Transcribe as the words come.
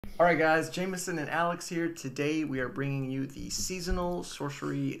Alright guys, Jameson and Alex here. Today we are bringing you the Seasonal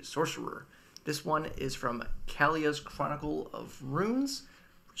Sorcerer. This one is from Caliya's Chronicle of Runes,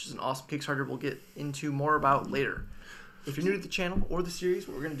 which is an awesome Kickstarter we'll get into more about later. If you're new to the channel or the series,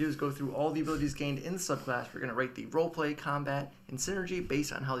 what we're going to do is go through all the abilities gained in the subclass. We're going to rate the roleplay, combat, and synergy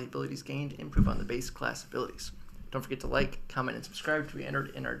based on how the abilities gained improve on the base class abilities. Don't forget to like, comment, and subscribe to be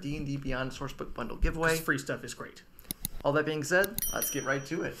entered in our D&D Beyond Sourcebook Bundle giveaway. Free stuff is great. All that being said, let's get right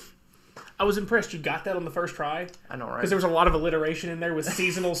to it. I was impressed you got that on the first try. I know, right? Because there was a lot of alliteration in there with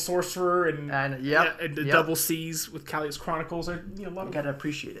Seasonal Sorcerer and the double C's with Caliya's Chronicles. You gotta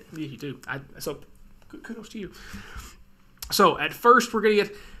appreciate it. Yeah, you do. So kudos to you. So at first we're gonna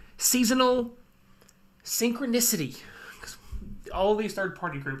get Seasonal Synchronicity. All these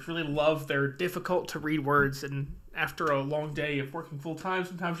third-party groups really love their difficult-to-read words, and after a long day of working full-time,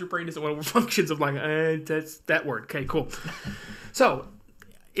 sometimes your brain doesn't want to functions of like, that's that word. Okay, cool. So,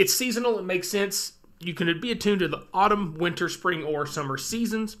 it's seasonal. It makes sense. You can be attuned to the autumn, winter, spring, or summer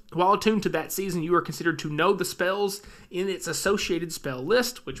seasons. While attuned to that season, you are considered to know the spells in its associated spell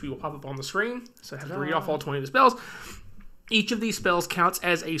list, which we will pop up on the screen. So I have to read off all 20 of the spells. Each of these spells counts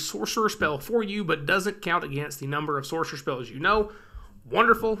as a sorcerer spell for you, but doesn't count against the number of sorcerer spells you know.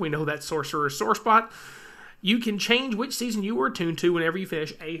 Wonderful. We know that sorcerer's sore spot. You can change which season you were attuned to whenever you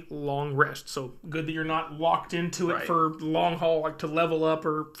finish a long rest. So good that you're not locked into it for long haul, like to level up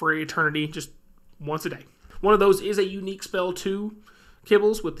or for eternity, just once a day. One of those is a unique spell to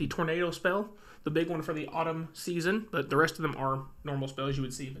Kibbles with the Tornado spell, the big one for the autumn season, but the rest of them are normal spells you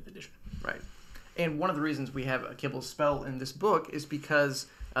would see in the edition. Right. And one of the reasons we have a Kibble spell in this book is because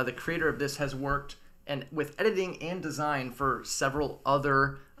the creator of this has worked with editing and design for several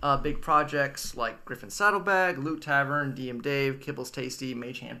other big projects like Griffin's Saddlebag, Loot Tavern, DM Dave, Kibble's Tasty,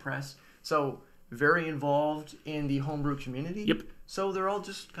 Mage Hand Press. So very involved in the homebrew community. Yep. So they're all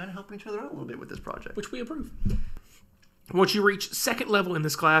just kind of helping each other out a little bit with this project. Which we approve. Once you reach second level in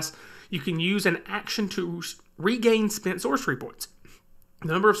this class, you can use an action to regain spent sorcery points.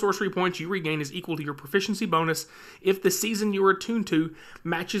 The number of sorcery points you regain is equal to your proficiency bonus if the season you are attuned to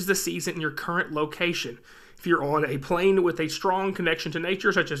matches the season in your current location. If you're on a plane with a strong connection to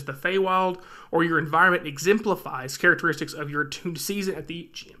nature, such as the Feywild, or your environment exemplifies characteristics of your attuned season at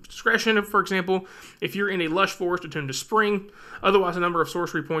the GM's discretion, for example, if you're in a lush forest attuned to spring, otherwise the number of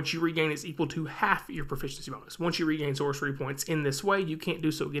sorcery points you regain is equal to half your proficiency bonus. Once you regain sorcery points in this way, you can't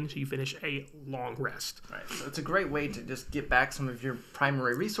do so again until you finish a long rest. Right. So it's a great way to just get back some of your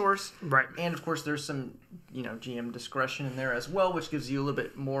primary resource. Right. And of course, there's some, GM discretion in there as well, which gives you a little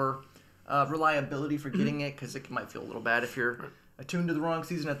bit more reliability for getting it, because it might feel a little bad if you're attuned to the wrong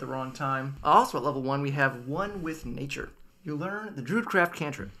season at the wrong time. Also at level 1, we have One with Nature. You learn the Druidcraft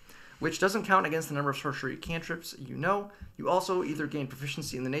cantrip, which doesn't count against the number of sorcery cantrips you know. You also either gain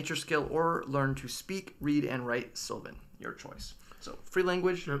proficiency in the nature skill or learn to speak, read, and write Sylvan, your choice. So free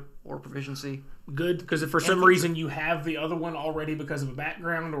language or proficiency. Good, because if for some reason you have the other one already because of a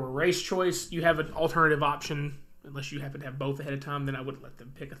background or a race choice, you have an alternative option. Unless you happen to have both ahead of time, then I wouldn't let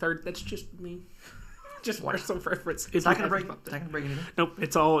them pick a third. That's just me. Just personal preference. It's not going to break anything. Nope,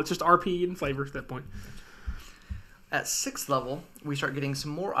 it's just RP and flavor at that point. At 6th level, we start getting some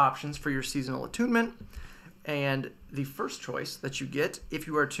more options for your seasonal attunement. And the first choice that you get, if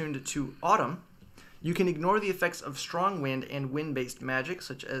you are attuned to Autumn, you can ignore the effects of strong wind and wind-based magic,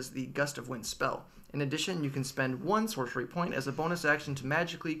 such as the Gust of Wind spell. In addition, you can spend 1 sorcery point as a bonus action to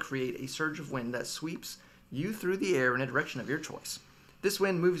magically create a surge of wind that sweeps you through the air in a direction of your choice. This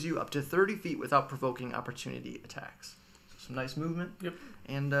wind moves you up to 30 feet without provoking opportunity attacks. So some nice movement. Yep.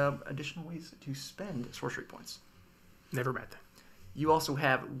 And additional ways to spend sorcery points. Never a bad thing. You also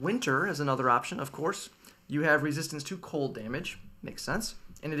have Winter as another option, of course. You have resistance to cold damage. Makes sense.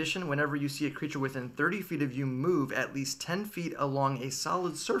 In addition, whenever you see a creature within 30 feet of you move at least 10 feet along a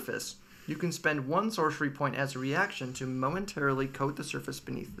solid surface, you can spend 1 sorcery point as a reaction to momentarily coat the surface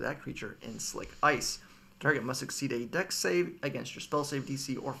beneath that creature in slick ice. Target must succeed a dex save against your spell save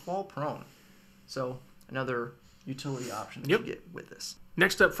DC or fall prone. So, another utility option that you get with this.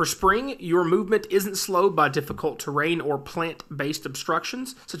 Next up, for spring, your movement isn't slowed by difficult terrain or plant-based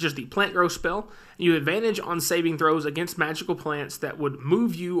obstructions, such as the plant growth spell. You have advantage on saving throws against magical plants that would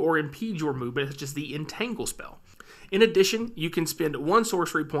move you or impede your movement, such as the entangle spell. In addition, you can spend 1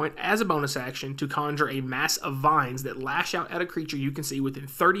 sorcery point as a bonus action to conjure a mass of vines that lash out at a creature you can see within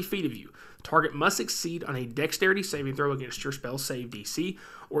 30 feet of you. The target must succeed on a dexterity saving throw against your spell save DC,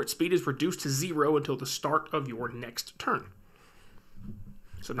 or its speed is reduced to 0 until the start of your next turn.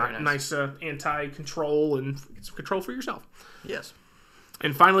 So nice anti-control and some control for yourself. Yes.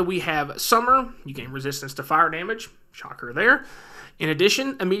 And finally, we have Summer. You gain resistance to fire damage. Shocker there. In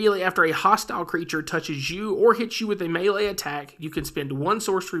addition, immediately after a hostile creature touches you or hits you with a melee attack, you can spend 1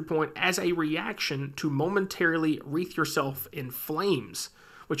 sorcery point as a reaction to momentarily wreath yourself in flames,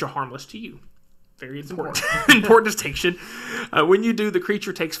 which are harmless to you. Very important. Important distinction. When you do, the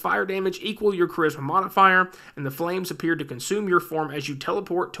creature takes fire damage equal to your charisma modifier, and the flames appear to consume your form as you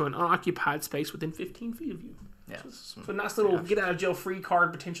teleport to an unoccupied space within 15 feet of you. Yeah. So a nice little get out of jail free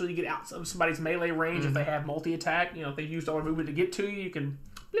card. Potentially you get out of somebody's melee range if they have multi-attack. If they've used all their movement to get to you, you can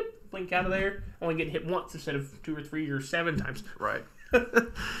blink out of there. Only get hit once instead of 2 or 3 or 7 times. Right.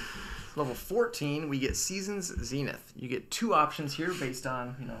 Level 14, we get Season's Zenith. You get 2 options here based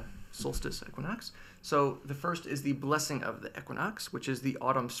on, solstice, equinox. So the first is the Blessing of the Equinox, which is the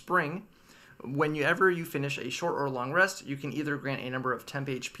autumn spring. Whenever you finish a short or long rest, you can either grant a number of temp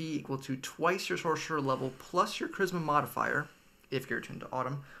HP equal to twice your sorcerer level plus your charisma modifier, if you're attuned to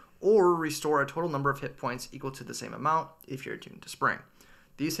autumn, or restore a total number of hit points equal to the same amount if you're attuned to spring.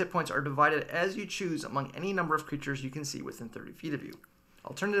 These hit points are divided as you choose among any number of creatures you can see within 30 feet of you.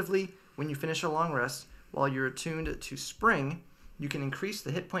 Alternatively, when you finish a long rest, while you're attuned to spring, you can increase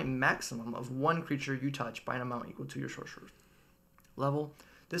the hit point maximum of 1 creature you touch by an amount equal to your sorcerer level.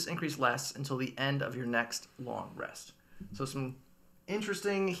 This increase lasts until the end of your next long rest. So some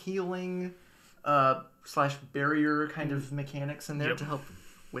interesting healing / barrier kind of mechanics in there to help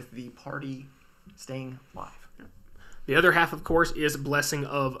with the party staying alive. The other half, of course, is Blessing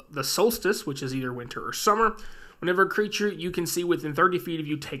of the Solstice, which is either winter or summer. Whenever a creature you can see within 30 feet of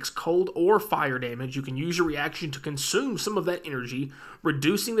you takes cold or fire damage, you can use your reaction to consume some of that energy,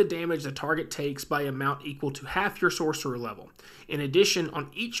 reducing the damage the target takes by amount equal to half your sorcerer level. In addition, on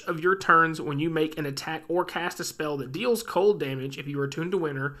each of your turns, when you make an attack or cast a spell that deals cold damage if you are attuned to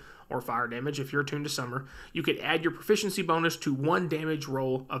winter, or fire damage if you're attuned to summer, you can add your proficiency bonus to 1 damage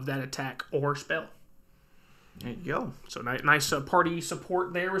roll of that attack or spell. There you go. So nice party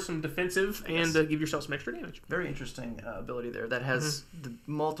support there with some defensive and give yourself some extra damage. Very interesting ability there that has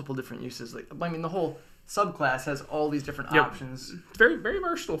multiple different uses. The whole subclass has all these different options. It's very, very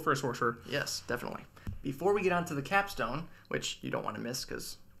versatile for a sorcerer. Yes, definitely. Before we get on to the capstone, which you don't want to miss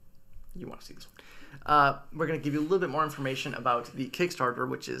because you want to see this one, we're going to give you a little bit more information about the Kickstarter,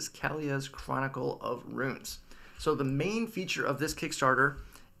 which is Caliya's Chronicle of Runes. So the main feature of this Kickstarter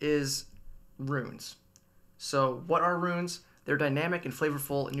is runes. So what are runes? They're dynamic and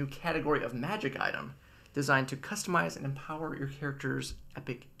flavorful new category of magic item designed to customize and empower your character's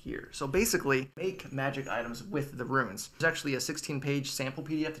epic gear. So basically, make magic items with the runes. There's actually a 16-page sample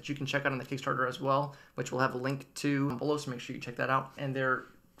PDF that you can check out on the Kickstarter as well, which we'll have a link to below, so make sure you check that out. And they're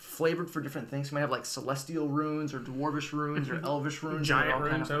flavored for different things. You might have like celestial runes or dwarvish runes or elvish runes. Giant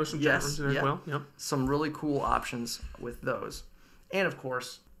runes, some giant runes as well. Yep. Some really cool options with those. And of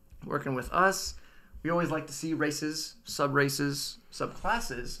course, working with us, we always like to see races, sub-races,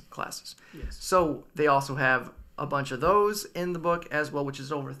 subclasses, classes. Yes. So they also have a bunch of those in the book as well, which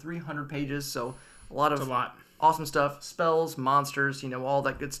is over 300 pages. So a lot of awesome stuff. Spells, monsters, all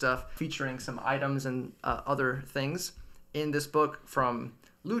that good stuff. Featuring some items and other things in this book from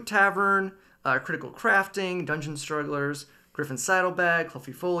Loot Tavern, Critical Crafting, Dungeon Strugglers, Griffin Saddlebag,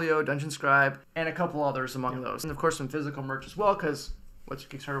 Fluffy Folio, Dungeon Scribe, and a couple others among those. And of course some physical merch as well, because what's your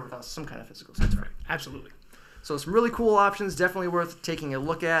Kickstarter without some kind of physical stuff? That's right. Absolutely. So some really cool options, definitely worth taking a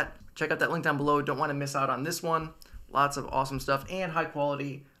look at. Check out that link down below. Don't want to miss out on this one. Lots of awesome stuff and high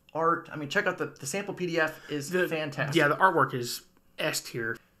quality art. Check out the sample PDF is fantastic. Yeah, the artwork is S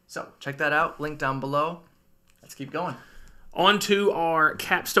tier. So check that out. Link down below. Let's keep going. On to our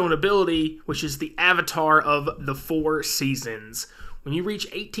capstone ability, which is the Avatar of the 4 Seasons. When you reach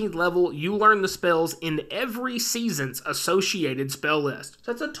 18th level, you learn the spells in every season's associated spell list.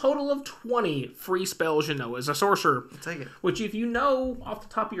 So that's a total of 20 free spells you know as a sorcerer. I'll take it. Which, if you know off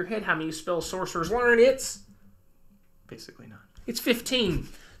the top of your head how many spells sorcerers learn, it's basically none. It's 15.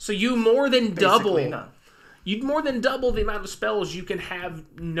 So you more than double. You'd more than double the amount of spells you can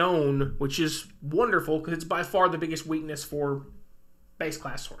have known, which is wonderful because it's by far the biggest weakness for base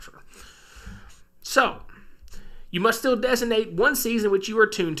class sorcerer. So, you must still designate one season which you are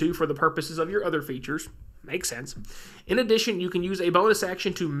tuned to for the purposes of your other features. Makes sense. In addition, you can use a bonus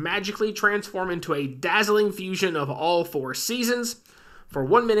action to magically transform into a dazzling fusion of all 4 seasons. For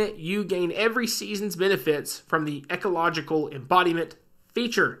 1 minute, you gain every season's benefits from the ecological embodiment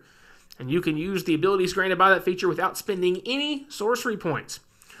feature. And you can use the abilities granted by that feature without spending any sorcery points.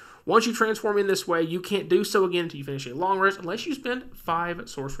 Once you transform in this way, you can't do so again until you finish a long rest unless you spend 5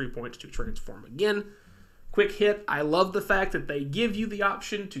 sorcery points to transform again. Quick hit, I love the fact that they give you the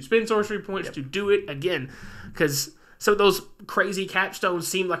option to spend sorcery points to do it again. Because some of those crazy capstones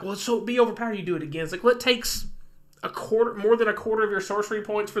seem like, well, it's so be overpowered, you do it again. It's like, well, it takes more than a quarter of your sorcery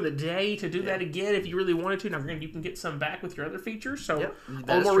points for the day to do that again if you really wanted to. Now, granted, you can get some back with your other features, so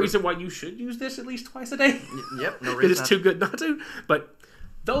all more reason why you should use this at least twice a day. Yep, no reason. Because it's too good not to. But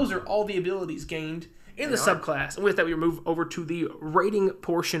those are all the abilities gained in the subclass. And with that, we move over to the rating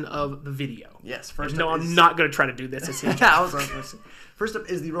portion of the video. Yes, first up I'm not going to try to do this. First up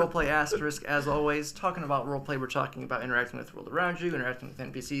is the roleplay asterisk. As always, talking about roleplay, we're talking about interacting with the world around you, interacting with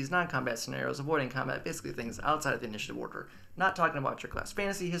NPCs, non-combat scenarios, avoiding combat, basically things outside of the initiative order. Not talking about your class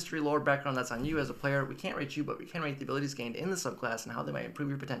fantasy, history, lore, background. That's on you as a player. We can't rate you, but we can rate the abilities gained in the subclass and how they might improve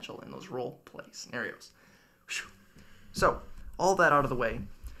your potential in those roleplay scenarios. Whew. So, all that out of the way,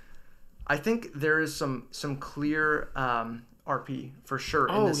 I think there is some clear RP for sure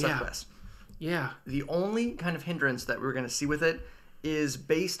in this subclass. Yeah. The only kind of hindrance that we're going to see with it is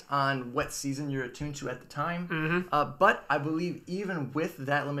based on what season you're attuned to at the time. But I believe even with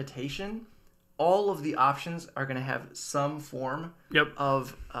that limitation, all of the options are going to have some form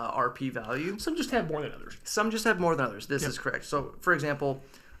of RP value. Some just have more than others. This is correct. So, for example,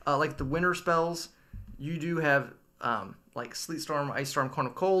 like the winter spells, you do have like Sleet Storm, Ice Storm, Cone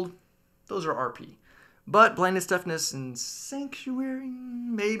of Cold. Those are RP. But Blindness, Deafness, and Sanctuary,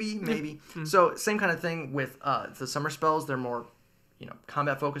 maybe. So same kind of thing with the summer spells. They're more,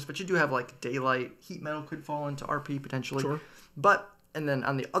 combat focused. But you do have like Daylight, Heat Metal could fall into RP potentially. Sure. And then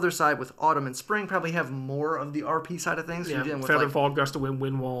on the other side with Autumn and Spring, probably have more of the RP side of things. So yeah, Featherfall, Gust of Wind,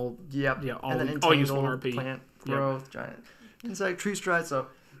 Windwall. Yep. Yeah, all useful RP. Plant growth, giant insect, tree stride. So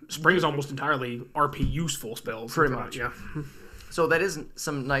Spring is almost entirely RP useful spells. Pretty much. Yeah. So that is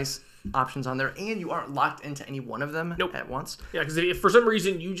some nice options on there, and you aren't locked into any one of them at once. Yeah, because if for some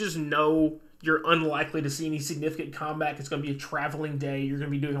reason you just know you're unlikely to see any significant combat, it's going to be a traveling day, you're going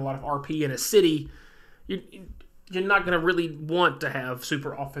to be doing a lot of RP in a city, you're not going to really want to have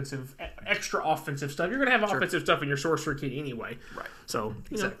extra offensive stuff. You're going to have offensive stuff in your sorcerer kit anyway. Right. So,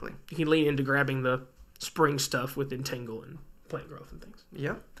 exactly. You can lean into grabbing the spring stuff with Entangle and plant growth and things.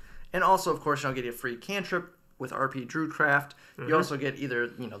 Yep. And also, of course, I'll get you a free cantrip with RP Druidcraft. You also get either,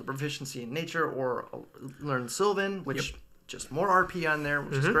 the proficiency in nature or learn Sylvan, which just more RP on there,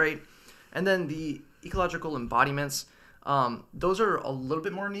 which is great. And then the ecological embodiments, those are a little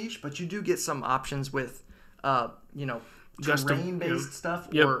bit more niche, but you do get some options with, terrain-based stuff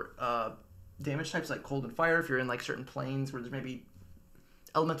or damage types like cold and fire if you're in like certain planes where there's maybe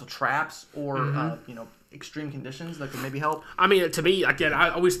elemental traps or, extreme conditions that could maybe help. I mean, to me, again, I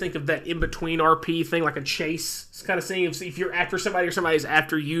always think of that in-between RP thing, like a chase kind of thing. If you're after somebody or somebody's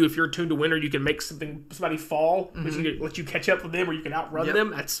after you, if you're attuned to winter, you can make somebody fall, which can let you catch up with them or you can outrun them.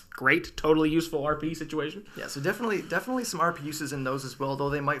 That's great. Totally useful RP situation. Yeah, so definitely some RP uses in those as well, though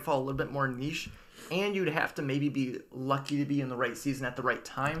they might fall a little bit more niche. And you'd have to maybe be lucky to be in the right season at the right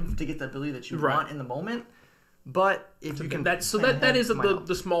time to get the ability that you want in the moment. But if you can... that is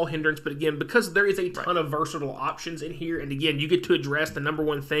the small hindrance, but again, because there is a ton of versatile options in here, and again, you get to address the number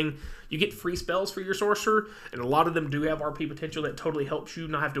one thing, you get free spells for your sorcerer, and a lot of them do have RP potential that totally helps you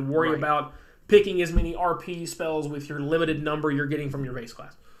not have to worry about picking as many RP spells with your limited number you're getting from your base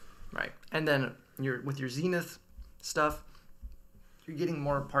class. Right. And then with your Zenith stuff, you're getting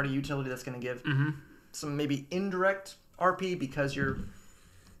more party utility that's going to give some maybe indirect RP because you're...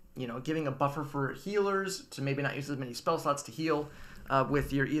 giving a buffer for healers to maybe not use as many spell slots to heal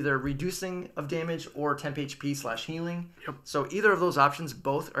with your either reducing of damage or temp HP / healing. Yep. So either of those options,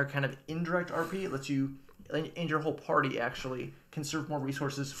 both are kind of indirect RP. It lets you and your whole party actually conserve more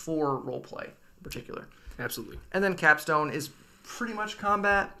resources for roleplay in particular. Absolutely. And then Capstone is pretty much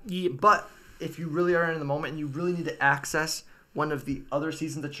combat. Yep. But if you really are in the moment and you really need to access one of the other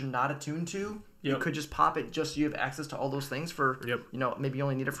seasons that you're not attuned to, you could just pop it just so you have access to all those things for, maybe you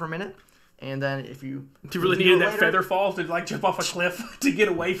only need it for a minute. And then if you... Do you really need that Featherfall to jump off a cliff to get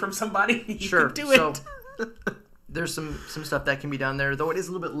away from somebody? You can do it. So there's some stuff that can be done there, though it is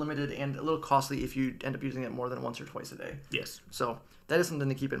a little bit limited and a little costly if you end up using it more than once or twice a day. Yes. So that is something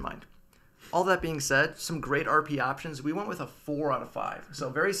to keep in mind. All that being said, some great RP options. We went with a 4 out of 5. So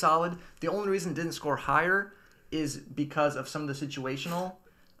very solid. The only reason it didn't score higher is because of some of the situational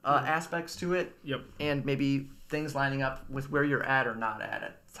aspects to it, and maybe things lining up with where you're at or not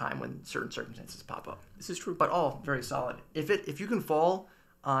at the time when certain circumstances pop up. This is true, but all very solid. If you can fall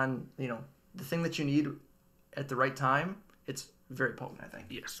on the thing that you need at the right time, it's very potent, I think.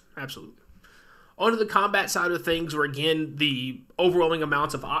 Yes, absolutely. Onto the combat side of things, where again the overwhelming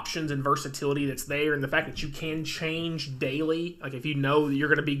amounts of options and versatility that's there, and the fact that you can change daily. Like if you know that you're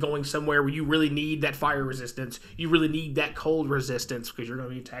going to be going somewhere where you really need that fire resistance, you really need that cold resistance because you're going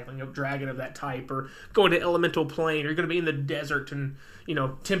to be tackling a dragon of that type, or going to elemental plane, or you're going to be in the desert, and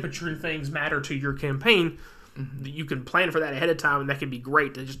temperature and things matter to your campaign. You can plan for that ahead of time, and that can be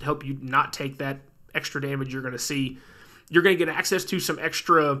great to just help you not take that extra damage you're going to see. You're going to get access to some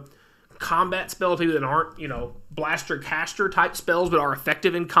extra combat spells that aren't, blaster caster type spells, but are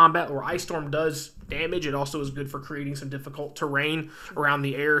effective in combat, where Ice Storm does damage. It also is good for creating some difficult terrain around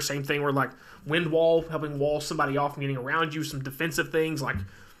the air. Same thing where, like, Wind Wall, helping wall somebody off from getting around you. Some defensive things like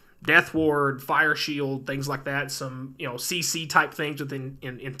Death Ward, Fire Shield, things like that. Some, CC type things within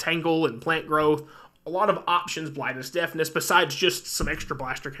Entangle and Plant Growth. A lot of options, Blindness, Deafness, besides just some extra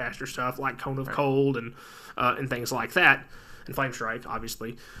blaster caster stuff like Cone of Cold and things like that, and Flame Strike,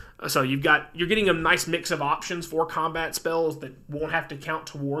 obviously. So you're getting a nice mix of options for combat spells that won't have to count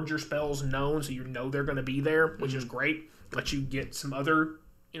towards your spells known, so they're going to be there, which is great. Let you get some other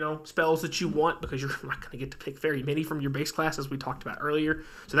spells that you want, because you're not going to get to pick very many from your base class, as we talked about earlier.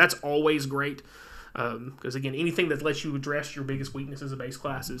 So that's always great, because again, anything that lets you address your biggest weakness as a base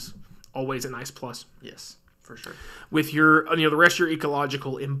class is always a nice plus. Yes, for sure. With your, the rest of your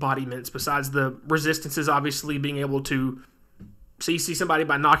ecological embodiments, besides the resistances, obviously being able to CC somebody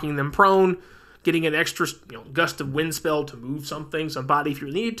by knocking them prone, getting an extra, gust of wind spell to move somebody if you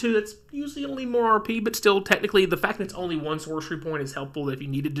needed to. That's usually only more RP, but still, technically, the fact that it's only one sorcery point is helpful. If you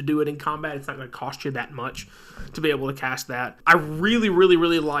needed to do it in combat, it's not going to cost you that much to be able to cast that. I really, really,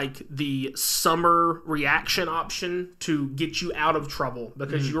 really like the summer reaction option to get you out of trouble,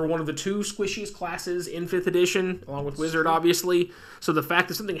 because you're one of the 2 squishiest classes in 5th edition, along with Wizard, obviously. So the fact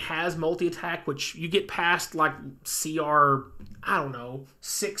that something has multi-attack, which you get past, like, CR,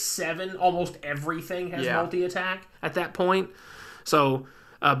 6, 7, almost everything has multi-attack at that point. So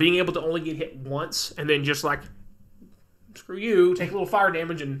being able to only get hit once and then just, like, screw you, take a little fire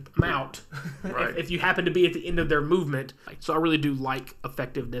damage and I'm out. Right. if you happen to be at the end of their movement. So I really do like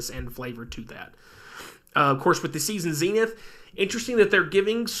effectiveness and flavor to that. Of course, with the Season Zenith, interesting that they're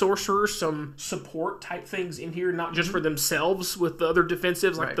giving sorcerers some support type things in here, not just for themselves with the other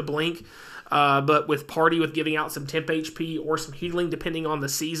defensives like the Blink, but with Party, with giving out some temp HP or some healing depending on the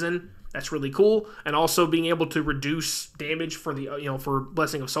season. That's really cool. And also being able to reduce damage for the for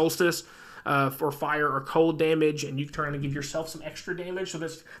Blessing of Solstice, for fire or cold damage, and you can turn and give yourself some extra damage. So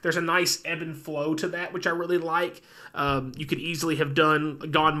there's a nice ebb and flow to that, which I really like. You could easily have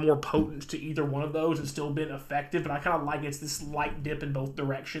gone more potent to either one of those and still been effective, but I kind of like it's this light dip in both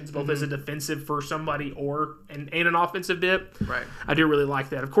directions, both as a defensive for somebody and an offensive dip. Right. I do really like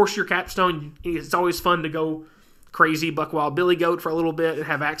that. Of course, your capstone, it's always fun to go crazy buck wild billy goat for a little bit and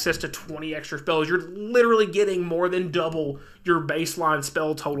have access to 20 extra spells. You're literally getting more than double your baseline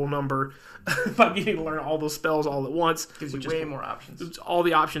spell total number by getting to learn all those spells all at once. Gives you way more options. It's all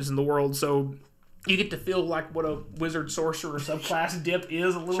the options in the world, so you get to feel like what a wizard sorcerer subclass dip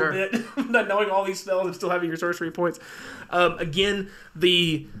is a little bit, not knowing all these spells and still having your sorcery points. Again,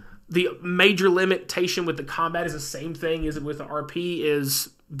 the major limitation with the combat is the same thing as with the RP,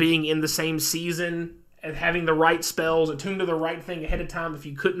 is being in the same season and having the right spells attuned to the right thing ahead of time if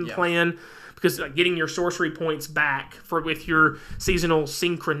you couldn't plan, because getting your sorcery points back with your seasonal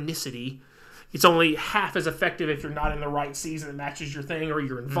synchronicity, it's only half as effective if you're not in the right season that matches your thing or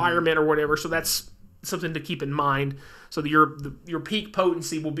your environment or whatever. So that's something to keep in mind. So your peak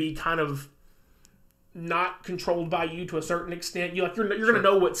potency will be kind of not controlled by you to a certain extent. You're going to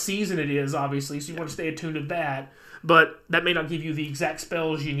know what season it is, obviously, so you want to stay attuned to that. But that may not give you the exact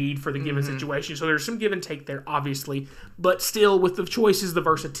spells you need for the given situation. So there's some give and take there, obviously. But still, with the choices, the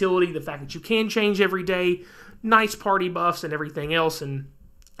versatility, the fact that you can change every day, nice party buffs and everything else, and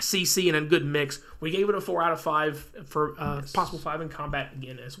CC and a good mix. We gave it a 4 out of 5 for possible 5 in combat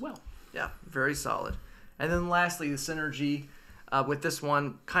again as well. Yeah, very solid. And then lastly, the synergy with this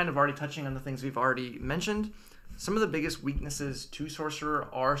one, kind of already touching on the things we've already mentioned. Some of the biggest weaknesses to Sorcerer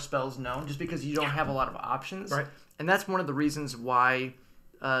are spells known, just because you don't have a lot of options. Right. And that's one of the reasons why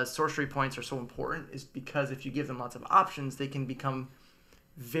sorcery points are so important, is because if you give them lots of options, they can become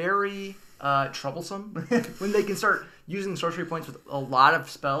very troublesome. When they can start using sorcery points with a lot of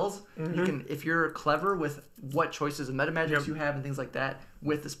spells, you can, if you're clever with what choices of meta magics you have and things like that,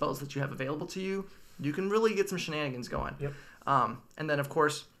 with the spells that you have available to you, you can really get some shenanigans going. Yep. And then, of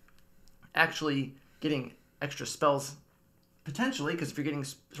course, actually getting extra spells, potentially, because if you're getting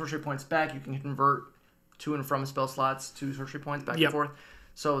sorcery points back, you can convert to and from spell slots to sorcery points back and forth.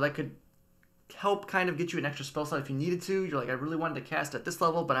 So that could help kind of get you an extra spell slot if you needed to. You're like, I really wanted to cast at this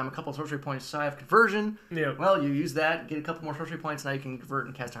level, but I'm a couple sorcery points shy of conversion. Yeah. Well, you use that, get a couple more sorcery points, now you can convert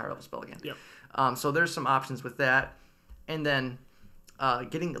and cast a higher level spell again. Yep. So there's some options with that. And then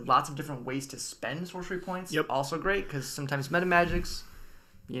getting lots of different ways to spend sorcery points, also great, because sometimes meta magics,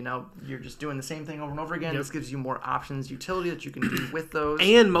 You know, you're just doing the same thing over and over again. This gives you more options, utility that you can do with those.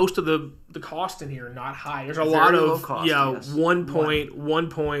 And most of the cost in here are not high. There's a Very lot low of cost, 1 point, 1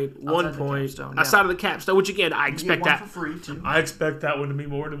 point, 1 point outside of the capstone. Which again, I expect that for free too. I expect that one to be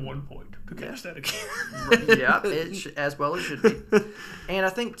more than 1 point to catch that again. Yeah, as well as should be. And I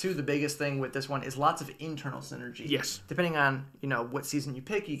think too the biggest thing with this one is lots of internal synergy. Yes. Depending on what season you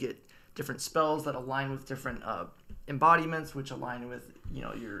pick, you get different spells that align with different embodiments, which align with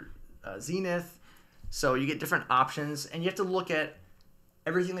your zenith. So you get different options, and you have to look at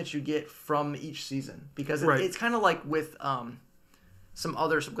everything that you get from each season, because it's kind of like with some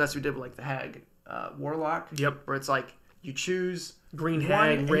other subclasses we did, like the Hag Warlock. Yep. Where it's like you choose green one,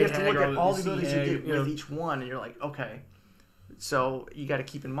 hag, and red you have to look hag, at all the abilities hag, you get with each one, and you're like, okay. So you got to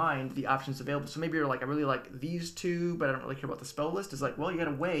keep in mind the options available. So maybe you're like, I really like these two, but I don't really care about the spell list. It's like, well, you got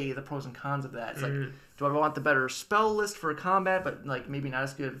to weigh the pros and cons of that. It's like, do I want the better spell list for combat, but like maybe not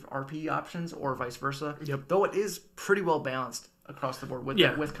as good RP options, or vice versa? Yep. Though it is pretty well balanced across the board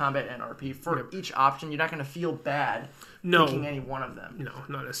with combat and RP for each option. You're not going to feel bad picking any one of them. No,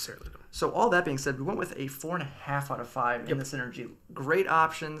 not necessarily. No. So all that being said, we went with a 4.5 out of 5 in the synergy. Great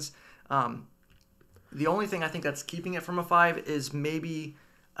options. The only thing I think that's keeping it from a 5 is maybe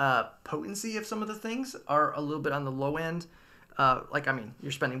potency of some of the things are a little bit on the low end.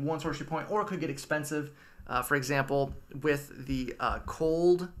 You're spending 1 sorcery point, or it could get expensive. For example, with the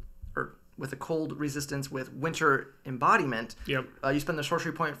cold resistance with winter embodiment, you spend the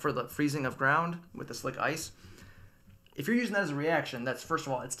sorcery point for the freezing of ground with the slick ice. If you're using that as a reaction, that's, first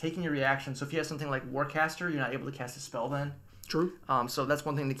of all, it's taking your reaction. So if you have something like Warcaster, you're not able to cast a spell then. True. So that's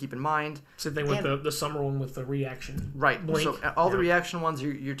one thing to keep in mind. Same thing with the summer one with the reaction. Right. Blink. So all the reaction ones,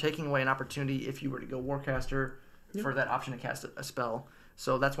 you're taking away an opportunity if you were to go Warcaster for that option to cast a spell.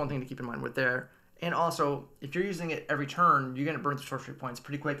 So that's one thing to keep in mind with there. And also, if you're using it every turn, you're going to burn through sorcery points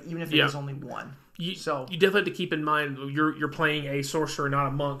pretty quick, even if it is only 1. You definitely have to keep in mind you're playing a sorcerer, not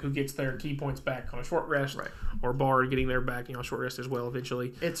a monk, who gets their key points back on a short rest, or bard getting their back on short rest as well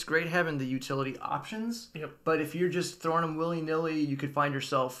eventually. It's great having the utility options, but if you're just throwing them willy-nilly, you could find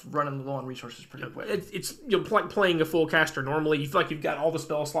yourself running low on resources pretty quick. It's like playing a full caster normally. You feel like you've got all the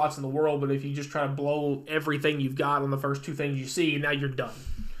spell slots in the world, but if you just try to blow everything you've got on the first 2 things you see, now you're done.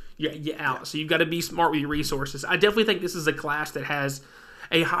 You're out. So you've got to be smart with your resources. I definitely think this is a class that has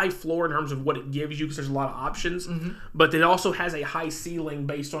a high floor in terms of what it gives you, because there's a lot of options, but it also has a high ceiling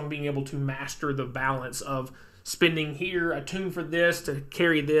based on being able to master the balance of spending here a tune for this to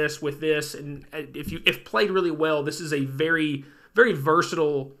carry this with this. And if played really well, this is a very, very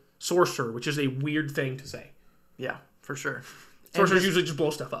versatile sorcerer, which is a weird thing to say. Yeah, for sure. Sorcerers usually just blow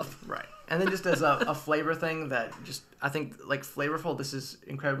stuff up. Right. And then just as a flavor thing that just, I think, like, flavorful, this is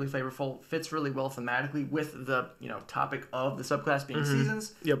incredibly flavorful, fits really well thematically with the, topic of the subclass being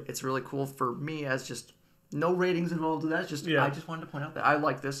seasons. Yep. It's really cool for me as just no ratings involved with that. Just I just wanted to point out that I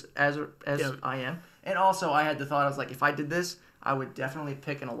like this as I am. And also I had the thought, I was like, if I did this, I would definitely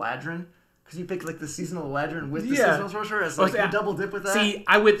pick an Eladrin. Because you pick like the seasonal Eladrin with the seasonal sorcerer as like a double dip with that. See,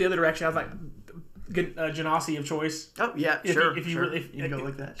 I went the other direction. I was like, Genasi of choice. Oh yeah, if you really go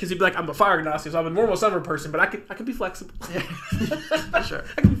like that, because you'd be like, I'm a fire Genasi, so I'm a normal summer person, but I can be flexible. Yeah, sure,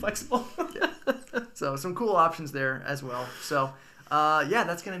 I can be flexible. So some cool options there as well. So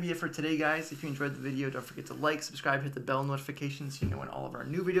that's gonna be it for today, guys. If you enjoyed the video, don't forget to like, subscribe, hit the bell notifications so you know when all of our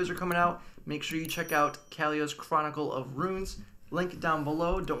new videos are coming out. Make sure you check out Caliya's Chronicle of Runes. Link down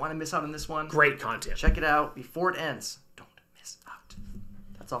below. Don't want to miss out on this one. Great content. Check it out before it ends. Don't miss out.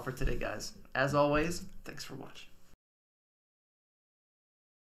 That's all for today, guys. As always, thanks for watching.